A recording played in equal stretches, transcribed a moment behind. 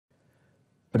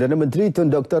Perdana Menteri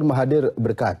Tun Dr. Mahathir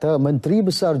berkata Menteri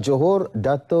Besar Johor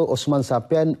Dato' Osman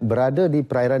Sapian berada di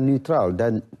perairan neutral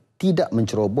dan tidak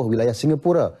menceroboh wilayah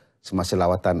Singapura semasa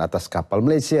lawatan atas kapal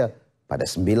Malaysia pada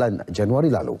 9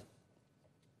 Januari lalu.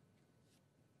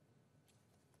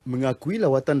 Mengakui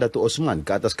lawatan Dato' Osman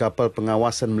ke atas kapal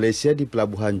pengawasan Malaysia di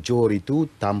pelabuhan Johor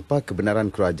itu tanpa kebenaran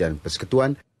kerajaan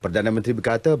persekutuan, Perdana Menteri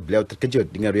berkata beliau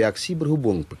terkejut dengan reaksi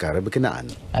berhubung perkara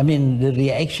berkenaan. I mean, the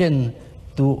reaction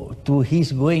to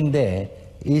his going there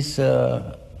is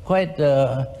quite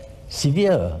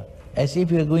severe, as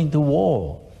if we are going to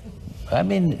war. I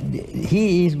mean,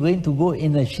 he is going to go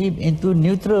in a ship into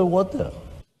neutral water.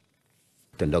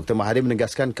 Dan Dr. Mahathir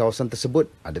menegaskan kawasan tersebut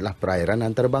adalah perairan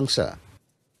antarabangsa.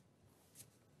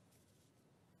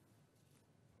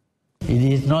 It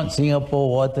is not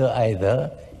Singapore water either.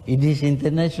 It is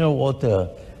international water.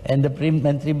 And the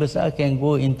Menteri Besar can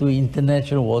go into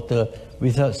international water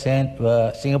without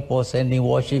Singapore sending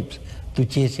warships to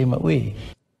chase him away.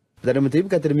 Perdana Menteri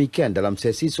berkata demikian dalam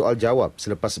sesi soal-jawab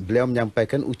selepas beliau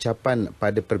menyampaikan ucapan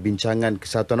pada perbincangan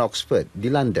Kesatuan Oxford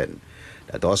di London.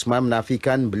 Dato' Osman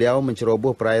menafikan beliau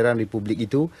menceroboh perairan Republik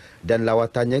itu dan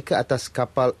lawatannya ke atas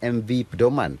kapal MV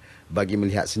Pedoman bagi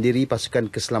melihat sendiri pasukan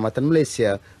keselamatan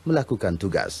Malaysia melakukan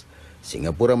tugas.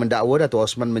 Singapura mendakwa Dato'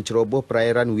 Osman menceroboh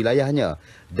perairan wilayahnya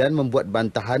dan membuat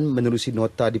bantahan menerusi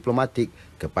nota diplomatik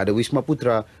kepada Wisma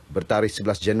Putra bertarikh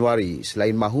 11 Januari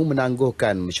selain mahu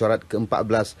menangguhkan mesyuarat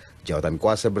ke-14 jawatan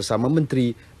kuasa bersama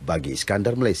Menteri bagi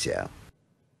Iskandar Malaysia.